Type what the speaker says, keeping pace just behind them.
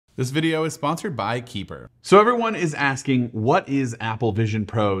This video is sponsored by Keeper. So everyone is asking, what is Apple Vision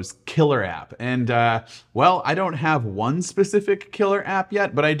Pro's killer app? And well, I don't have one specific killer app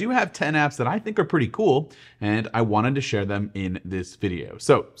yet, but I do have 10 apps that I think are pretty cool, and I wanted to share them in this video.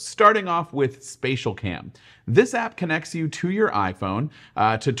 So starting off with Spatial Cam. This app connects you to your iPhone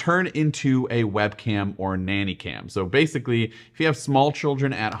to turn into a webcam or nanny cam. So basically, if you have small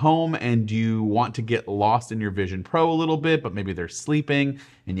children at home and you want to get lost in your Vision Pro a little bit, but maybe they're sleeping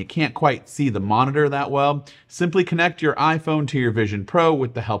and you can't quite see the monitor that well, simply connect your iPhone to your Vision Pro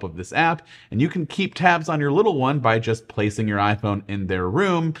with the help of this app, and you can keep tabs on your little one by just placing your iPhone in their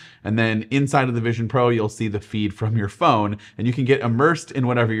room, and then inside of the Vision Pro, you'll see the feed from your phone, and you can get immersed in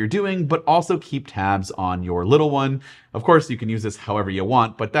whatever you're doing, but also keep tabs on your little one. Of course, you can use this however you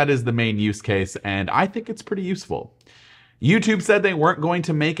want, but that is the main use case, and I think it's pretty useful. YouTube said they weren't going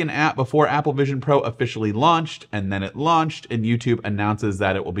to make an app before Apple Vision Pro officially launched, and then it launched, and YouTube announces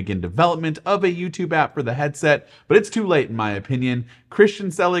that it will begin development of a YouTube app for the headset, but it's too late in my opinion.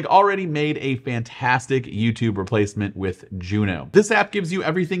 Christian Selig already made a fantastic YouTube replacement with Juno. This app gives you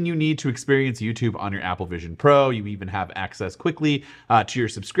everything you need to experience YouTube on your Apple Vision Pro. You even have access quickly to your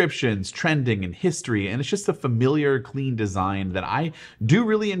subscriptions, trending, and history, and it's just a familiar, clean design that I do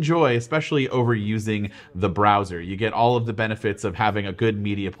really enjoy, especially over using the browser. You get all of the benefits of having a good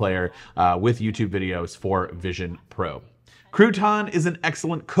media player with YouTube videos for Vision Pro. Crouton is an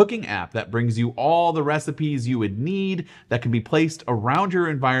excellent cooking app that brings you all the recipes you would need that can be placed around your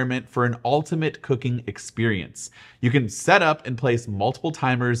environment for an ultimate cooking experience. You can set up and place multiple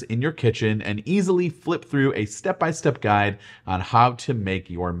timers in your kitchen and easily flip through a step-by-step guide on how to make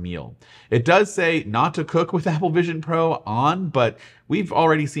your meal. It does say not to cook with Apple Vision Pro on, but we've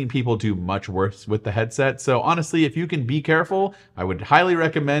already seen people do much worse with the headset. So honestly, if you can be careful, I would highly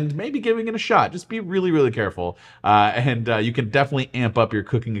recommend maybe giving it a shot. Just be really, really careful. You can definitely amp up your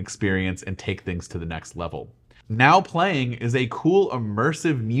cooking experience and take things to the next level. NowPlaying is a cool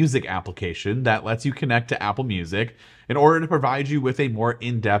immersive music application that lets you connect to Apple Music in order to provide you with a more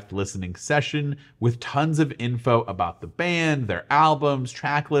in-depth listening session with tons of info about the band, their albums,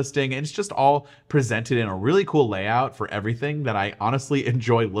 track listing, and it's just all presented in a really cool layout for everything that I honestly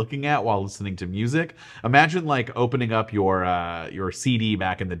enjoy looking at while listening to music. Imagine like opening up your CD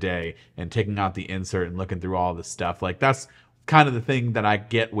back in the day and taking out the insert and looking through all this stuff. Like that's kind of the thing that I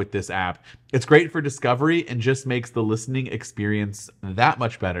get with this app. It's great for discovery and just makes the listening experience that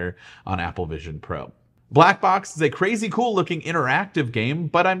much better on Apple Vision Pro. Blackbox is a crazy cool looking interactive game,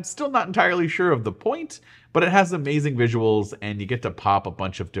 but I'm still not entirely sure of the point, but it has amazing visuals and you get to pop a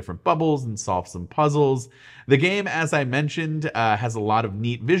bunch of different bubbles and solve some puzzles. The game, as I mentioned, has a lot of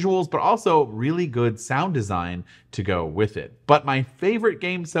neat visuals, but also really good sound design to go with it. But my favorite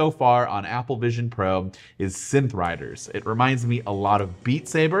game so far on Apple Vision Pro is Synth Riders. It reminds me a lot of Beat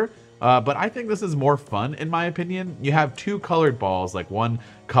Saber, but I think this is more fun in my opinion. You have two colored balls, like one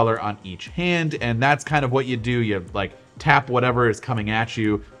color on each hand, and that's kind of what you do. You like tap whatever is coming at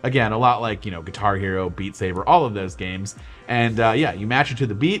you. Again, a lot like, you know, Guitar Hero, Beat Saber, all of those games. And yeah, you match it to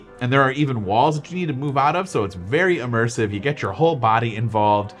the beat, and there are even walls that you need to move out of, so it's very immersive. You get your whole body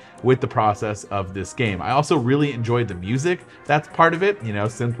involved with the process of this game. I also really enjoyed the music. That's part of it. You know,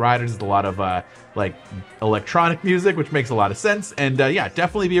 Synth Riders is a lot of like electronic music, which makes a lot of sense. And yeah,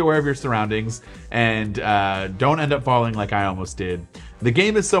 definitely be aware of your surroundings and don't end up falling like I almost did. The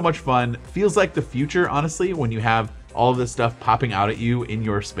game is so much fun. Feels like the future, honestly, when you have all of this stuff popping out at you in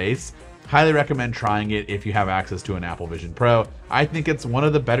your space. Highly recommend trying it if you have access to an Apple Vision Pro. I think it's one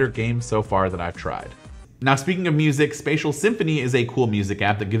of the better games so far that I've tried. Now, speaking of music, Spatial Symphony is a cool music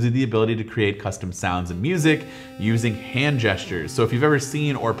app that gives you the ability to create custom sounds and music using hand gestures. So if you've ever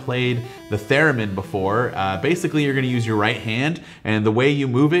seen or played the theremin before, basically you're going to use your right hand, and the way you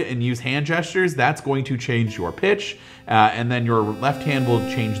move it and use hand gestures, that's going to change your pitch, and then your left hand will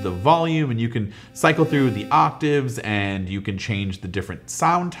change the volume, and you can cycle through the octaves, and you can change the different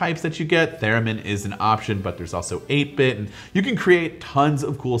sound types that you get. Theremin is an option, but there's also 8-bit, and you can create tons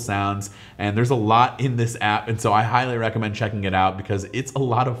of cool sounds, and there's a lot in this app, and so I highly recommend checking it out because it's a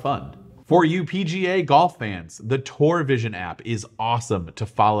lot of fun. For you PGA golf fans, the Tour Vision app is awesome to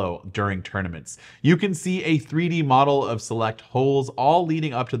follow during tournaments. You can see a 3D model of select holes all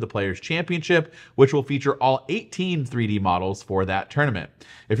leading up to the Players' Championship, which will feature all 18 3D models for that tournament.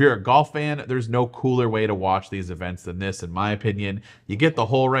 If you're a golf fan, there's no cooler way to watch these events than this, in my opinion. You get the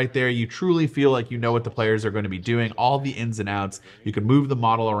hole right there. You truly feel like you know what the players are going to be doing, all the ins and outs. You can move the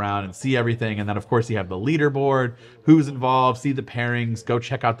model around and see everything. And then, of course, you have the leaderboard, who's involved, see the pairings, go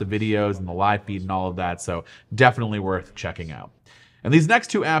check out the videos and the live feed and all of that. So definitely worth checking out. And these next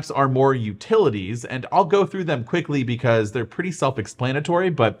two apps are more utilities, and I'll go through them quickly because they're pretty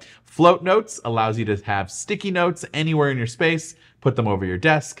self-explanatory, but FloatNotes allows you to have sticky notes anywhere in your space, put them over your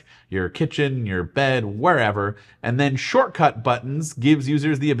desk, your kitchen, your bed, wherever, and then shortcut buttons gives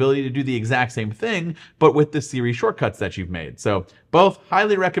users the ability to do the exact same thing, but with the Siri shortcuts that you've made. So both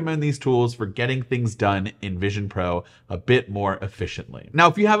highly recommend these tools for getting things done in Vision Pro a bit more efficiently. Now,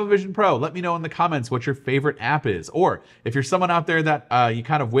 if you have a Vision Pro, let me know in the comments what your favorite app is, or if you're someone out there that you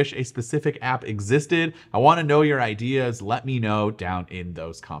kind of wish a specific app existed, I want to know your ideas. Let me know down in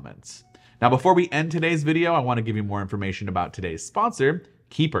those comments. Now, before we end today's video, I want to give you more information about today's sponsor,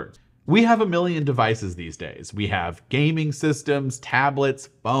 Keeper. We have a million devices these days. We have gaming systems, tablets,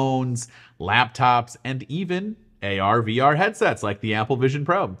 phones, laptops, and even AR, VR headsets like the Apple Vision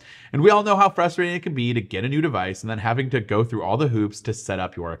Pro. And we all know how frustrating it can be to get a new device and then having to go through all the hoops to set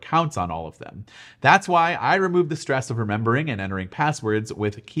up your accounts on all of them. That's why I removed the stress of remembering and entering passwords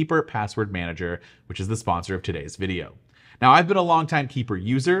with Keeper Password Manager, which is the sponsor of today's video. Now, I've been a longtime Keeper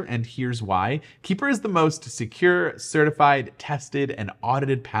user, and here's why. Keeper is the most secure, certified, tested, and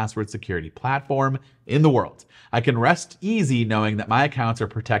audited password security platform in the world. I can rest easy knowing that my accounts are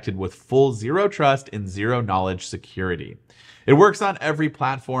protected with full zero trust and zero knowledge security. It works on every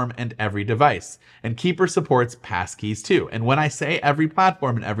platform and every device, and Keeper supports passkeys too. And when I say every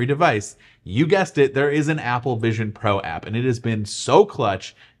platform and every device, you guessed it, there is an Apple Vision Pro app, and it has been so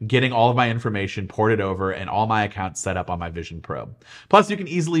clutch getting all of my information ported over and all my accounts set up on my Vision Pro. Plus, you can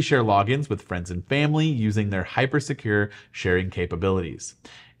easily share logins with friends and family using their hyper-secure sharing capabilities.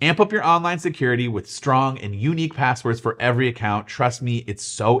 Amp up your online security with strong and unique passwords for every account. Trust me, it's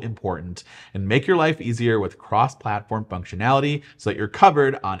so important. And make your life easier with cross-platform functionality so that you're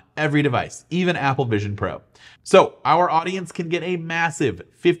covered on every device, even Apple Vision Pro. So our audience can get a massive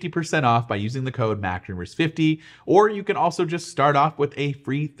 50% off by using the code MacRumors50, or you can also just start off with a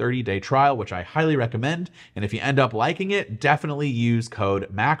free 30-day trial, which I highly recommend. And if you end up liking it, definitely use code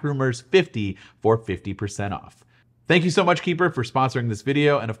MacRumors50 for 50% off. Thank you so much, Keeper, for sponsoring this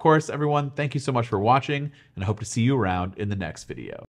video. And of course, everyone, thank you so much for watching, and I hope to see you around in the next video.